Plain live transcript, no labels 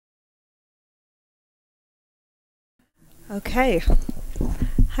Okay.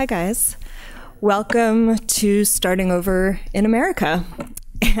 Hi, guys. Welcome to Starting Over in America.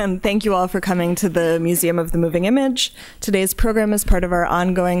 And thank you all for coming to the Museum of the Moving Image. Today's program is part of our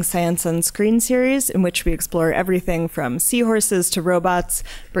ongoing Science on Screen series, in which we explore everything from seahorses to robots,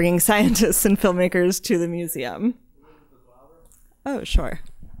 bringing scientists and filmmakers to the museum. Oh, sure.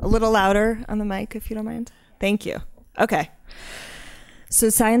 A little louder on the mic, if you don't mind. Thank you. Okay. So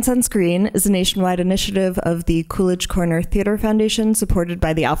Science on Screen is a nationwide initiative of the Coolidge Corner Theater Foundation, supported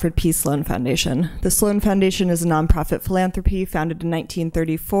by the Alfred P. Sloan Foundation. The Sloan Foundation is a nonprofit philanthropy founded in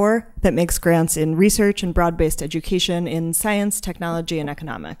 1934 that makes grants in research and broad-based education in science, technology, and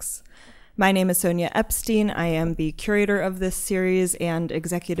economics. My name is Sonia Epstein. I am the curator of this series and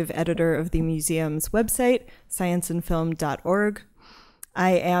executive editor of the museum's website, scienceandfilm.org.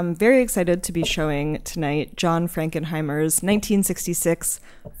 I am very excited to be showing tonight John Frankenheimer's 1966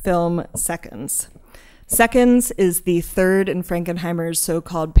 film Seconds. Seconds is the third in Frankenheimer's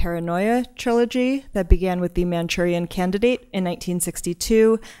so-called Paranoia trilogy that began with The Manchurian Candidate in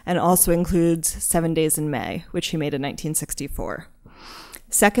 1962 and also includes 7 Days in May, which he made in 1964.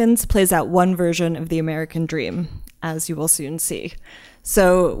 Seconds plays out one version of the American dream, as you will soon see.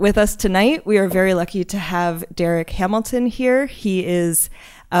 So with us tonight, we are very lucky to have Darrick Hamilton here. He is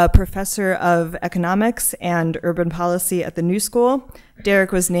a professor of economics and urban policy at the New School.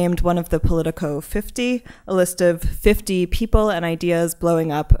 Darrick was named one of the Politico 50, a list of 50 people and ideas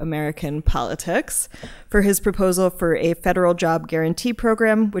blowing up American politics, for his proposal for a federal job guarantee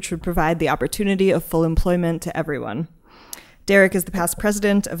program, which would provide the opportunity of full employment to everyone. Darrick is the past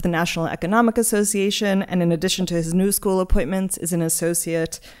president of the National Economic Association, and in addition to his New School appointments, is an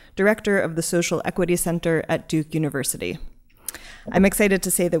associate director of the Social Equity Center at Duke University. I'm excited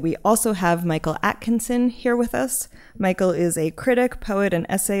to say that we also have Michael Atkinson here with us. Michael is a critic, poet, and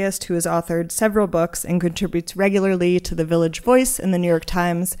essayist who has authored several books and contributes regularly to the Village Voice and the New York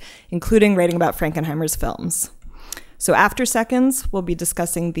Times, including writing about Frankenheimer's films. So after Seconds, we'll be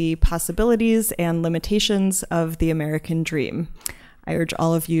discussing the possibilities and limitations of the American dream. I urge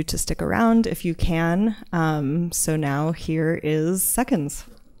all of you to stick around if you can. So now here is Seconds.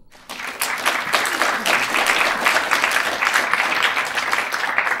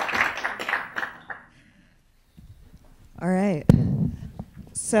 All right.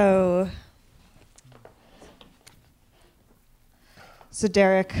 So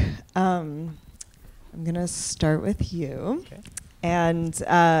Darrick, I'm going to start with you. Okay. And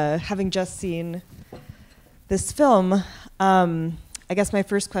having just seen this film, I guess my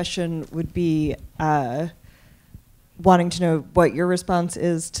first question would be wanting to know what your response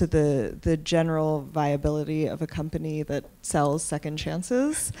is to the general viability of a company that sells second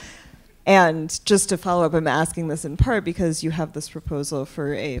chances. And just to follow up, I'm asking this in part because you have this proposal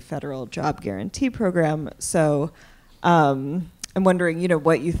for a federal job guarantee program. So I'm wondering,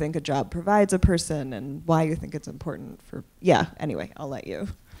 what you think a job provides a person and why you think it's important for, anyway, I'll let you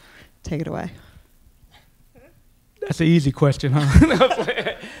take it away. That's an easy question,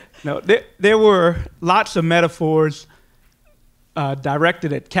 huh? No, there were lots of metaphors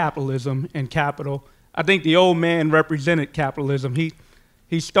directed at capitalism and capital. I think the old man represented capitalism.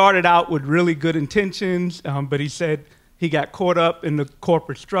 He started out with really good intentions, but he said he got caught up in the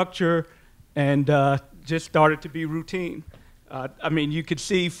corporate structure and just started to be routine. I mean, you could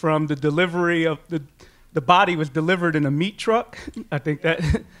see from the delivery of the body was delivered in a meat truck. I think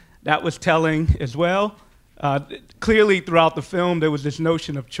that was telling as well. Clearly, throughout the film, there was this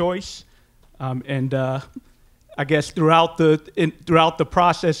notion of choice, and I guess throughout the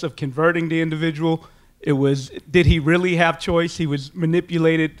process of converting the individual, it was, did he really have choice? He was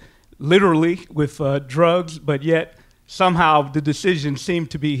manipulated literally with drugs, but yet somehow the decision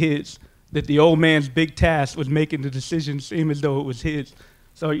seemed to be his. That the old man's big task was making the decision seem as though it was his.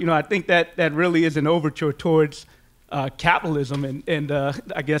 So, I think that really is an overture towards capitalism and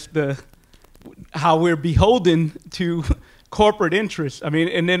I guess how we're beholden to corporate interests. I mean,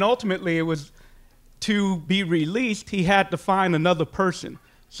 and then ultimately it was to be released, he had to find another person.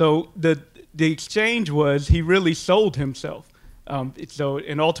 So the exchange was he really sold himself.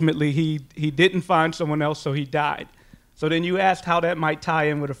 And ultimately he didn't find someone else, so he died. So then you asked how that might tie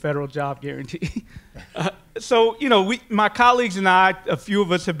in with a federal job guarantee. My colleagues and I, a few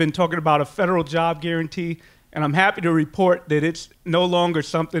of us have been talking about a federal job guarantee, and I'm happy to report that it's no longer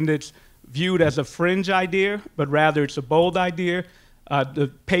something that's viewed as a fringe idea, but rather it's a bold idea. The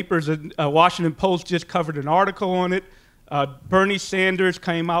papers, Washington Post just covered an article on it. Bernie Sanders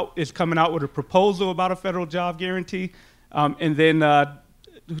is coming out with a proposal about a federal job guarantee. And then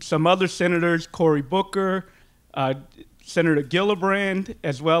some other senators, Cory Booker, Senator Gillibrand,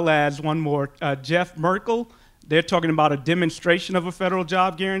 as well as one more, Jeff Merkel, they're talking about a demonstration of a federal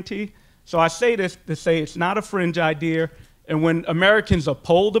job guarantee. So I say this to say it's not a fringe idea, and when Americans are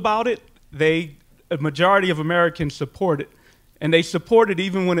polled about it, a majority of Americans support it. And they support it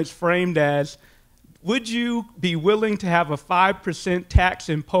even when it's framed as, would you be willing to have a 5% tax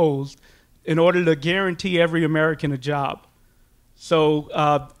imposed in order to guarantee every American a job? So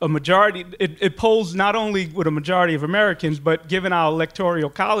a majority, it polls not only with a majority of Americans, but given our electoral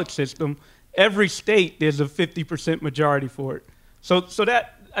college system, every state there's a 50% majority for it. So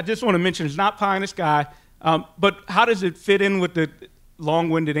that, I just want to mention, it's not pie in the sky, but how does it fit in with the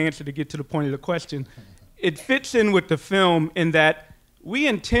long-winded answer to get to the point of the question? It fits in with the film in that we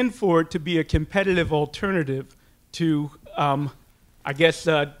intend for it to be a competitive alternative to, I guess,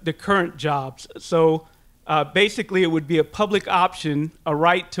 the current jobs. So basically, it would be a public option, a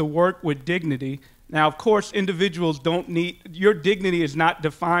right to work with dignity. Now, of course, individuals don't need, your dignity is not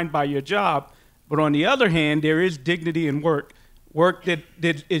defined by your job, but on the other hand, there is dignity in work. Work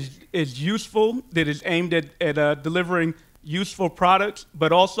that is useful, that is aimed at delivering useful products,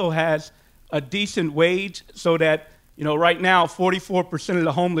 but also has a decent wage so that, you know, right now, 44% of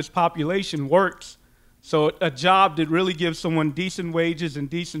the homeless population works. So a job that really gives someone decent wages and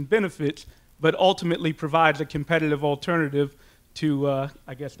decent benefits, but ultimately provides a competitive alternative to,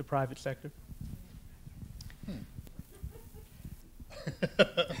 I guess, the private sector.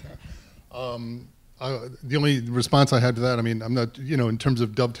 The only response I had to that, I mean, I'm not, you know, in terms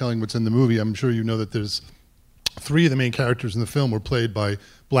of dovetailing what's in the movie, I'm sure you know that there's 3 of the main characters in the film were played by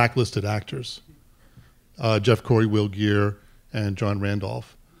blacklisted actors. Jeff Corey, Will Geer, and John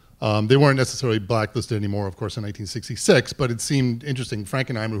Randolph. They weren't necessarily blacklisted anymore, of course, in 1966, but it seemed interesting.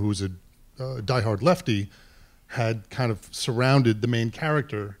 Frankenheimer, who was a diehard lefty, had kind of surrounded the main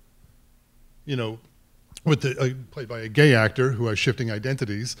character, you know, with the played by a gay actor who has shifting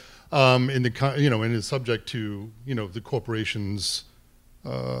identities, in the you know, and is subject to, you know, the corporation's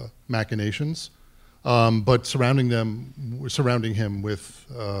machinations, but surrounding him with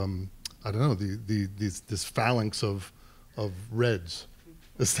I don't know, this phalanx of reds,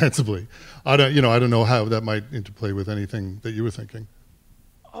 ostensibly. I don't know how that might interplay with anything that you were thinking.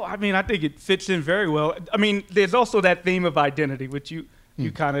 Oh, I mean, I think it fits in very well. I mean, there's also that theme of identity, which you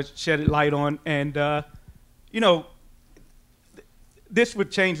kind of shed light on, and you know, this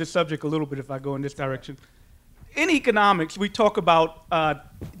would change the subject a little bit if I go in this direction. In economics, we talk about and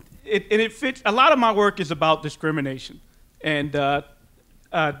it fits. A lot of my work is about discrimination, and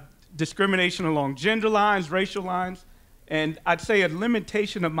discrimination along gender lines, racial lines, and I'd say a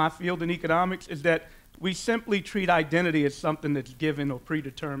limitation of my field in economics is that we simply treat identity as something that's given or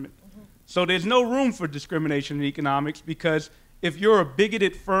predetermined. So there's no room for discrimination in economics, because if you're a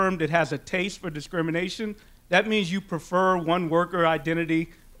bigoted firm that has a taste for discrimination, that means you prefer one worker identity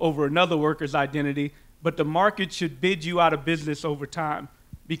over another worker's identity, but the market should bid you out of business over time,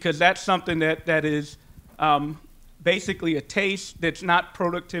 because that's something that is basically a taste that's not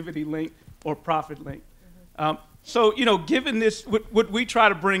productivity linked or profit linked. So, you know, given this, what we try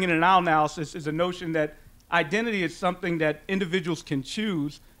to bring in our analysis is a notion that identity is something that individuals can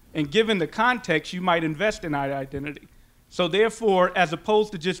choose, and given the context, you might invest in that identity. So therefore, as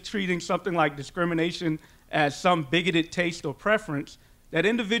opposed to just treating something like discrimination as some bigoted taste or preference, that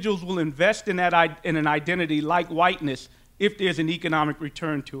individuals will invest in an identity like whiteness if there's an economic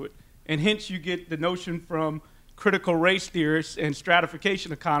return to it. And hence you get the notion from critical race theorists and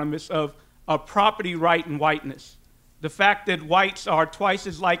stratification economists of a property right in whiteness. The fact that whites are twice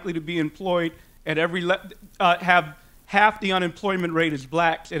as likely to be employed at every have half the unemployment rate as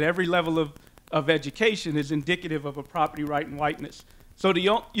blacks at every level of education is indicative of a property right in whiteness. So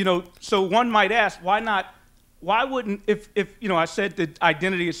so one might ask, why wouldn't, if you know, I said that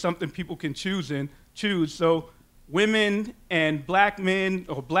identity is something people can choose. So women and black men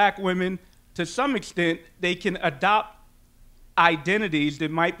or black women, to some extent, they can adopt identities that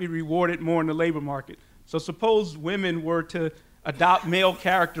might be rewarded more in the labor market. So suppose women were to adopt male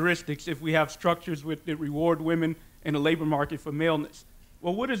characteristics if we have structures that reward women in the labor market for maleness.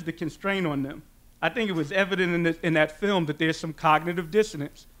 Well, what is the constraint on them? I think it was evident in that film that there's some cognitive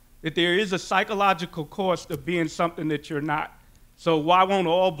dissonance, that there is a psychological cost of being something that you're not. So why won't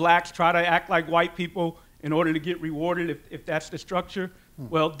all blacks try to act like white people in order to get rewarded if that's the structure?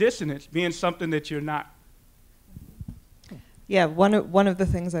 Well, dissonance, being something that you're not. Yeah, one of the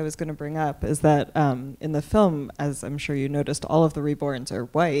things I was going to bring up is that in the film, as I'm sure you noticed, all of the reborns are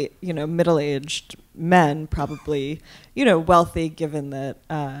white, you know, middle-aged men, probably, you know, wealthy, given that,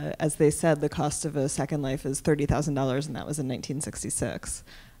 as they said, the cost of a second life is $30,000, and that was in 1966.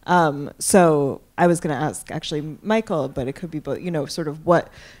 So I was going to ask, actually, Michael, but it could be both, you know, sort of what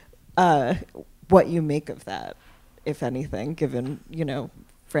what you make of that, if anything, given, you know,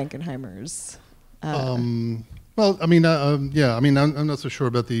 Frankenheimer's. Well, I mean, yeah, I mean, I'm not so sure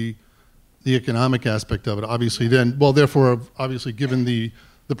about the economic aspect of it. Obviously, then, well, therefore, obviously, given the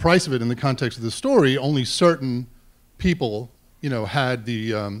price of it in the context of the story, only certain people, you know, had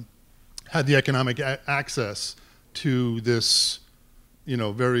the economic access to this, you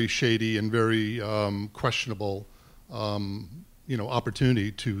know, very shady and very questionable, you know,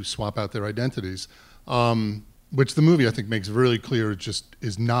 opportunity to swap out their identities, which the movie I think makes really clear just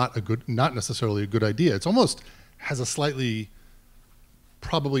is not necessarily a good idea. It's almost has a slightly,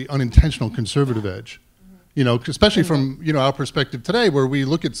 probably unintentional conservative edge, you know, especially from, you know, our perspective today, where we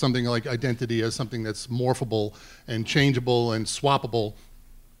look at something like identity as something that's morphable and changeable and swappable,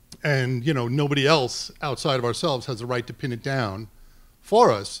 and, you know, nobody else outside of ourselves has the right to pin it down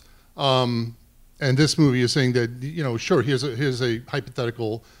for us. And this movie is saying that, you know, sure, here's a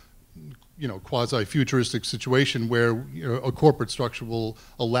hypothetical, you know, quasi-futuristic situation where, you know, a corporate structure will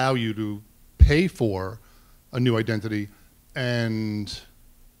allow you to pay for a new identity, and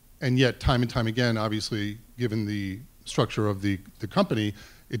yet time and time again, obviously, given the structure of the company,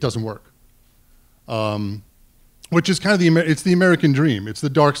 it doesn't work. Which is kind of it's the American dream. It's the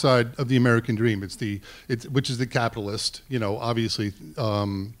dark side of the American dream. Which is the capitalist, you know, obviously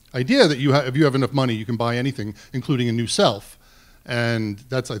idea that if you have enough money, you can buy anything, including a new self. And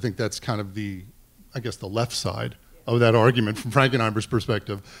I think that's kind of I guess the left side of that argument from Frankenheimer's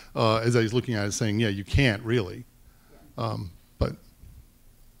perspective, as he's looking at it, saying, yeah, you can't really, but.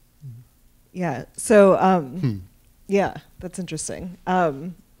 Yeah. So, yeah, that's interesting.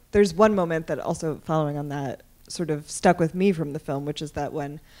 There's one moment that also, following on that, sort of stuck with me from the film, which is that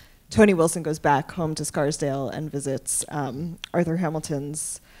when Tony Wilson goes back home to Scarsdale and visits Arthur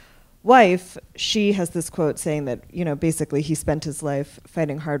Hamilton's wife, she has this quote saying that, you know, basically he spent his life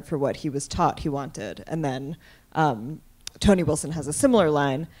fighting hard for what he was taught he wanted. And then Tony Wilson has a similar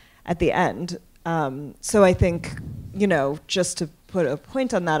line at the end. So I think, you know, just to put a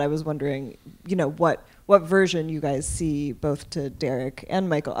point on that, I was wondering, you know, what version you guys see, both to Darrick and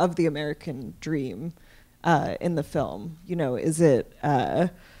Michael, of the American dream in the film. You know, is it,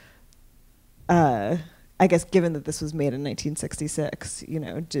 I guess, given that this was made in 1966, you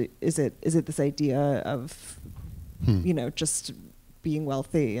know, is it this idea of, you know, just being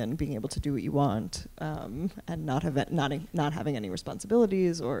wealthy and being able to do what you want, and not having any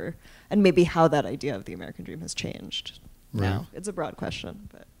responsibilities, and maybe how that idea of the American dream has changed now? It's a broad question,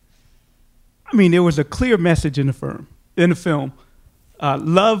 but. I mean, there was a clear message in the film.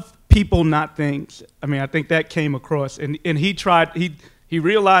 Love people, not things. I mean, I think that came across, and he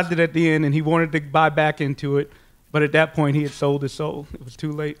realized it at the end, and he wanted to buy back into it, but at that point he had sold his soul. It was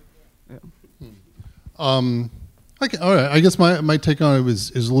too late. Yeah. Okay, all right. I guess my take on it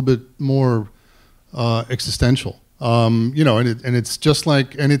is a little bit more existential. You know, and it's just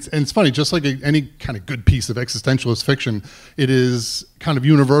like, and it's funny, just like any kind of good piece of existentialist fiction, it is kind of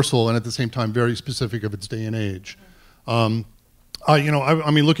universal and at the same time very specific of its day and age. You know,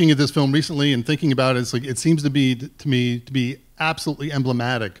 I mean, looking at this film recently and thinking about it, it's like, it seems to me to be absolutely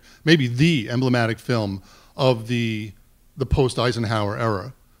emblematic, maybe the emblematic film of the post-Eisenhower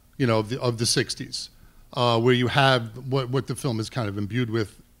era, you know, of the 60s, where you have what the film is kind of imbued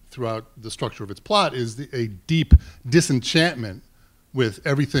with throughout the structure of its plot is a deep disenchantment with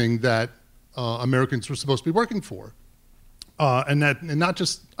everything that Americans were supposed to be working for, and not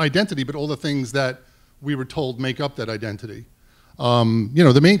just identity, but all the things that we were told make up that identity. You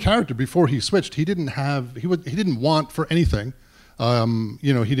know, the main character, before he switched, he didn't want for anything.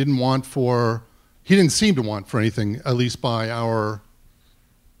 You know, he didn't seem to want for anything, at least by our,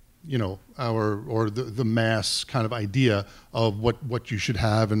 you know, the mass kind of idea of what you should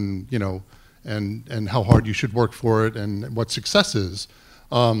have, and, you know, and how hard you should work for it, and what success is.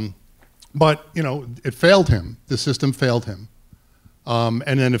 But, you know, it failed him. The system failed him.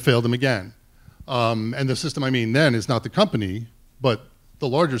 And then it failed him again. And the system, I mean, then is not the company, but the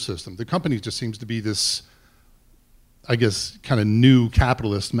larger system. The company just seems to be this, I guess, kind of new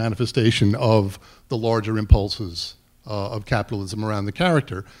capitalist manifestation of the larger impulses of capitalism around the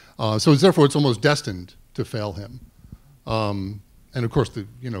character. So therefore, it's almost destined to fail him. And of course,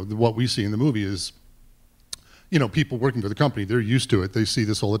 what we see in the movie is, you know, people working for the company, they're used to it. They see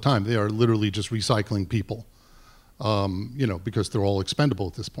this all the time. They are literally just recycling people, you know, because they're all expendable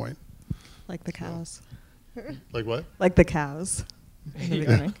at this point. Like the cows. Like what? Like the cows in the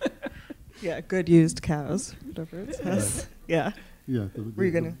beginning. Yeah, good used cows, whatever it says. Yeah. Yeah. Were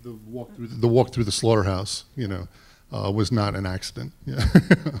you gonna? The walk through the slaughterhouse, you know, was not an accident. Yeah.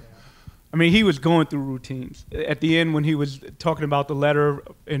 I mean, he was going through routines. At the end, when he was talking about the letter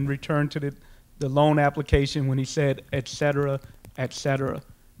in return to the loan application when he said, et cetera, et cetera.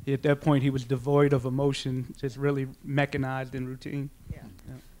 At that point, he was devoid of emotion, just really mechanized and routine. Yeah.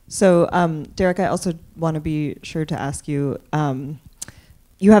 Yeah. So, Darrick, I also want to be sure to ask you,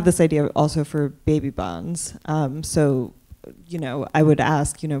 you have this idea also for baby bonds. So, you know, I would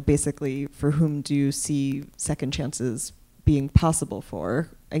ask, you know, basically, for whom do you see second chances being possible for,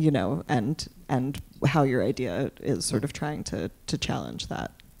 you know, and how your idea is sort of trying to challenge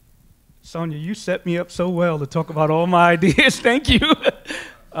that? Sonia, you set me up so well to talk about all my ideas. Thank you.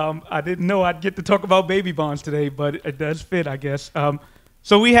 I didn't know I'd get to talk about baby bonds today, but it does fit, I guess.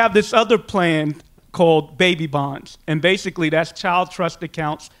 So we have this other plan called baby bonds, and basically that's child trust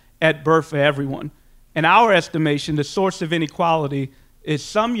accounts at birth for everyone. In our estimation, the source of inequality is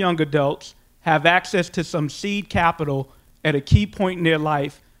some young adults have access to some seed capital at a key point in their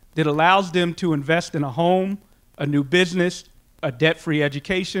life that allows them to invest in a home, a new business, a debt-free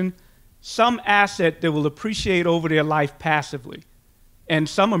education, some asset that will appreciate over their life passively. And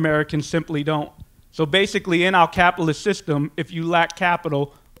some Americans simply don't. So basically, in our capitalist system, if you lack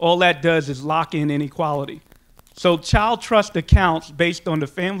capital, all that does is lock in inequality. So child trust accounts based on the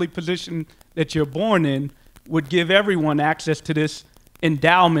family position that you're born in would give everyone access to this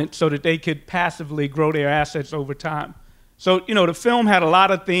endowment so that they could passively grow their assets over time. So, you know, the film had a lot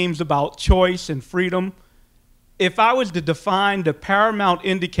of themes about choice and freedom. If I was to define the paramount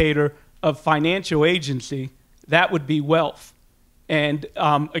indicator of financial agency, that would be wealth. And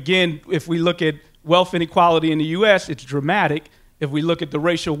again, if we look at wealth inequality in the US, it's dramatic. If we look at the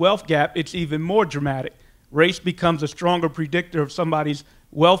racial wealth gap, it's even more dramatic. Race becomes a stronger predictor of somebody's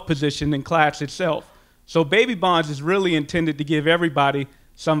wealth position than class itself. So baby bonds is really intended to give everybody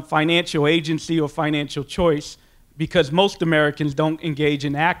some financial agency or financial choice, because most Americans don't engage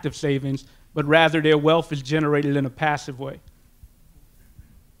in active savings, but rather their wealth is generated in a passive way.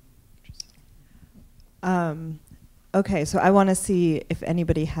 Okay, so I want to see if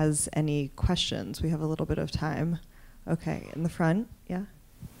anybody has any questions. We have a little bit of time. Okay, in the front, yeah?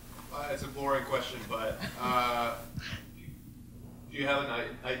 It's a boring question, but do you have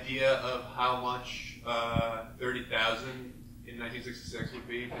an idea of how much 30,000 in 1966 would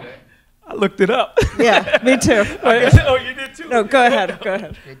be today? I looked it up. Yeah, me too. Oh, you did too? No, go ahead, go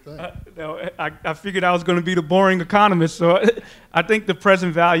ahead. No, I figured I was going to be the boring economist, so I think the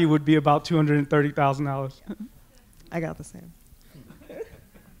present value would be about $230,000. I got the same.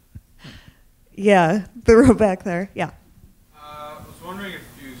 Yeah, the row back there, yeah. I was wondering if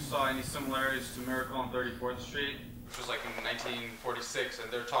you saw any similarities to Miracle on 34th Street, which was like in 1946, and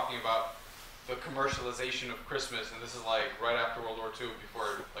they're talking about the commercialization of Christmas, and this is like right after World War II,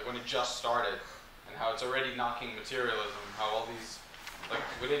 before, like when it just started, and how it's already knocking materialism, how all these, like,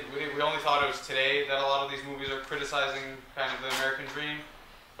 we only thought it was today that a lot of these movies are criticizing kind of the American dream,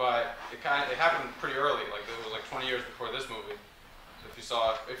 but it happened pretty early, like it was like 20 years before this movie.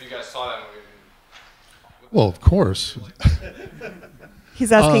 So if you guys saw that movie. Well, of course.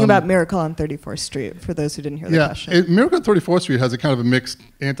 He's asking about Miracle on 34th Street, for those who didn't hear the question. Miracle on 34th Street has a kind of a mixed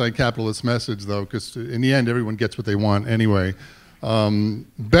anti-capitalist message, though, because in the end, everyone gets what they want anyway.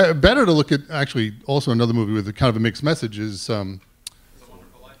 Better to look at, actually, also another movie with a kind of a mixed message is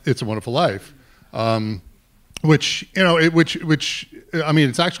It's a Wonderful Life. Which, you know, I mean,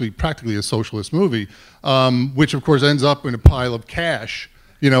 it's actually practically a socialist movie, which, of course, ends up in a pile of cash,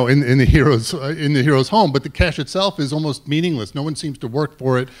 you know, in the hero's home. But the cash itself is almost meaningless. No one seems to work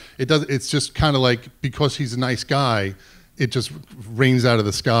for it. It's just kind of like, because he's a nice guy, it just rains out of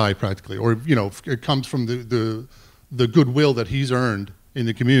the sky practically, or, you know, it comes from the goodwill that he's earned in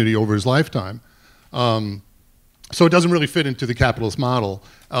the community over his lifetime. So it doesn't really fit into the capitalist model,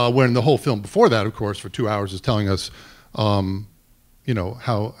 when the whole film before that, of course, for 2 hours is telling us, you know,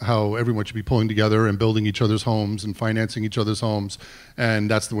 how everyone should be pulling together and building each other's homes and financing each other's homes,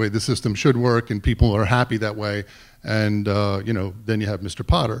 and that's the way the system should work, and people are happy that way, and you know, then you have Mr.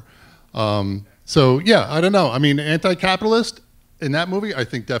 Potter. So yeah, I don't know. I mean, anti-capitalist in that movie, I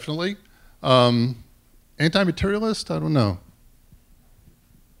think definitely. Anti-materialist, I don't know.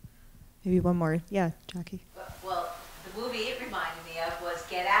 Maybe one more. Yeah, Jackie. Well, the movie it reminded me of was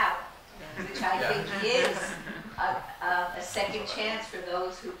Get Out, which I think is a second chance for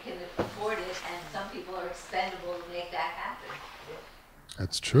those who can afford it, and some people are expendable to make that happen.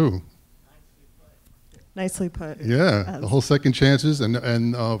 That's true. Nicely put. Yeah, the whole second chances,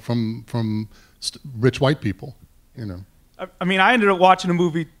 and from rich white people, you know. I mean, I ended up watching the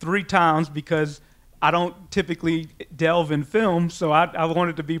movie 3 times because I don't typically delve in film, so I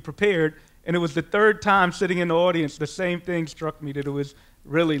wanted to be prepared. And it was the 3rd time sitting in the audience, the same thing struck me, that it was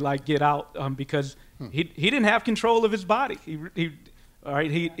really like Get Out, because he didn't have control of his body. All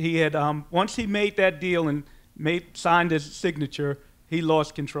right, he had once he made that deal and signed his signature, he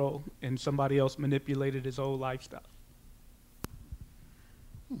lost control, and somebody else manipulated his whole lifestyle.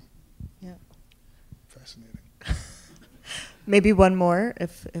 Yeah. Fascinating. Maybe one more,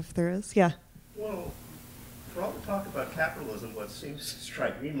 if there is. Yeah. Well, for all the talk about capitalism, what seems to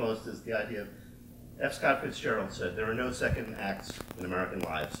strike me most is the idea of F. Scott Fitzgerald said, there are no second acts in American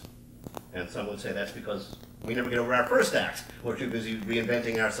lives. And some would say that's because we never get over our first act. We're too busy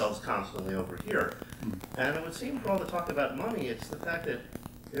reinventing ourselves constantly over here. And it would seem for all the talk about money, it's the fact that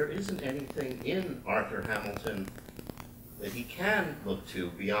there isn't anything in Arthur Hamilton that he can look to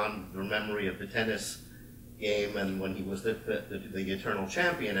beyond the memory of the tennis game and when he was the eternal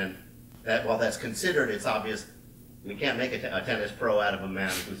champion. And that, while that's considered, it's obvious we can't make a tennis pro out of a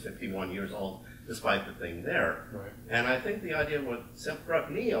man who's 51 years old, despite the thing there. Right. And I think the idea of what struck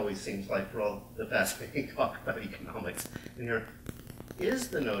me always seems like, for all the fascinating talk about economics in here, is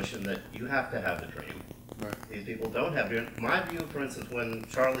the notion that you have to have a dream. Right. These people don't have a dream. My view, for instance, when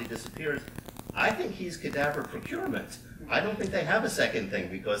Charlie disappears, I think he's cadaver procurement. I don't think they have a second thing,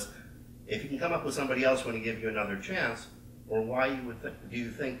 because if you can come up with somebody else when he give you another chance, or why you would do you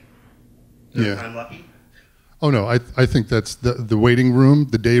think I'm lucky? Oh no, I think that's the waiting room,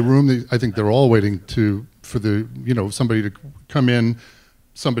 the day room. I think they're all waiting for the somebody to come in,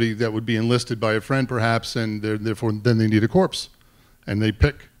 somebody that would be enlisted by a friend perhaps, and therefore then they need a corpse, and they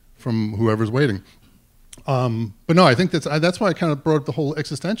pick from whoever's waiting. But no, I think that's why I kind of brought up the whole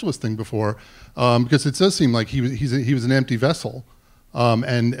existentialist thing before, because it does seem like he was an empty vessel,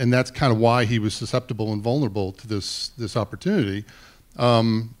 and that's kind of why he was susceptible and vulnerable to this opportunity,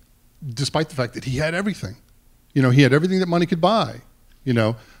 despite the fact that he had everything. He had everything that money could buy,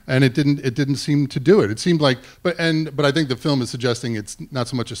 and it didn't seem to do it. It seemed like, but I think the film is suggesting it's not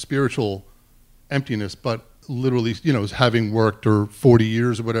so much a spiritual emptiness, but literally, having worked or 40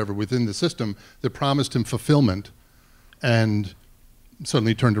 years or whatever within the system that promised him fulfillment, and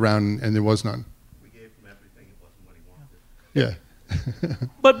suddenly turned around and there was none. We gave him everything, it wasn't what he wanted. Yeah.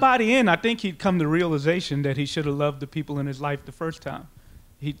 But by the end, I think he'd come to the realization that he should have loved the people in his life the first time.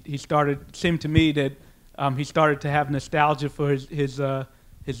 Seemed to me that he started to have nostalgia for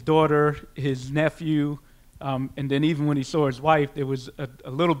his daughter, his nephew, and then even when he saw his wife, there was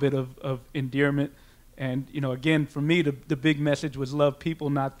a little bit of endearment. And again, for me, the big message was love people,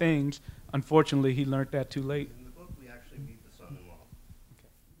 not things. Unfortunately, he learned that too late. In the book, we actually meet the son-in-law.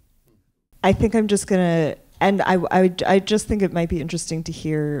 I think I'm just gonna, and I just think it might be interesting to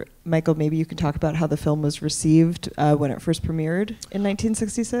hear, Michael, maybe you can talk about how the film was received when it first premiered in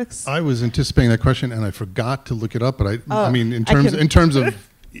 1966. I was anticipating that question and I forgot to look it up, but I mean, in terms of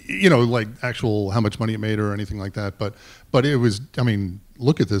like actual how much money it made or anything like that, but it was, I mean,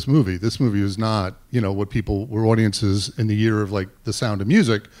 look at this movie. This movie was not, what people were, audiences in the year of like The Sound of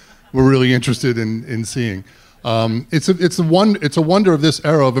Music were really interested in seeing. It's a wonder of this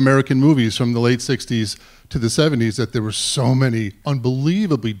era of American movies from the late 60s to the 70s that there were so many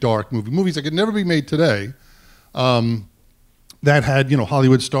unbelievably dark movies that could never be made today, that had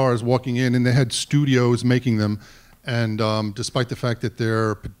Hollywood stars walking in, and they had studios making them, and despite the fact that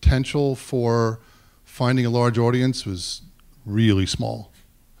their potential for finding a large audience was really small.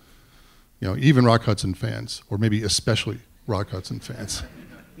 Even Rock Hudson fans, or maybe especially Rock Hudson fans.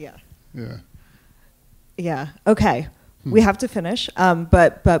 Yeah. Yeah. Yeah. Okay. We have to finish,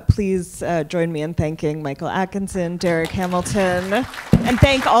 but please join me in thanking Michael Atkinson, Darrick Hamilton, and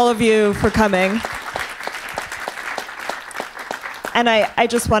thank all of you for coming. And I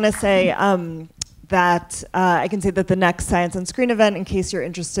just want to say that I can say that the next Science on Screen event, in case you're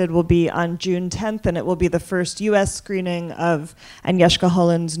interested, will be on June 10th, and it will be the first U.S. screening of Agnieszka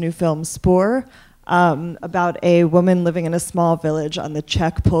Holland's new film, Spore, about a woman living in a small village on the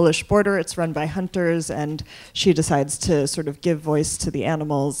Czech-Polish border. It's run by hunters, and she decides to sort of give voice to the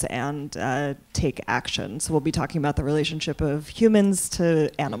animals and take action. So we'll be talking about the relationship of humans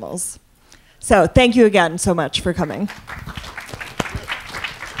to animals. So thank you again so much for coming.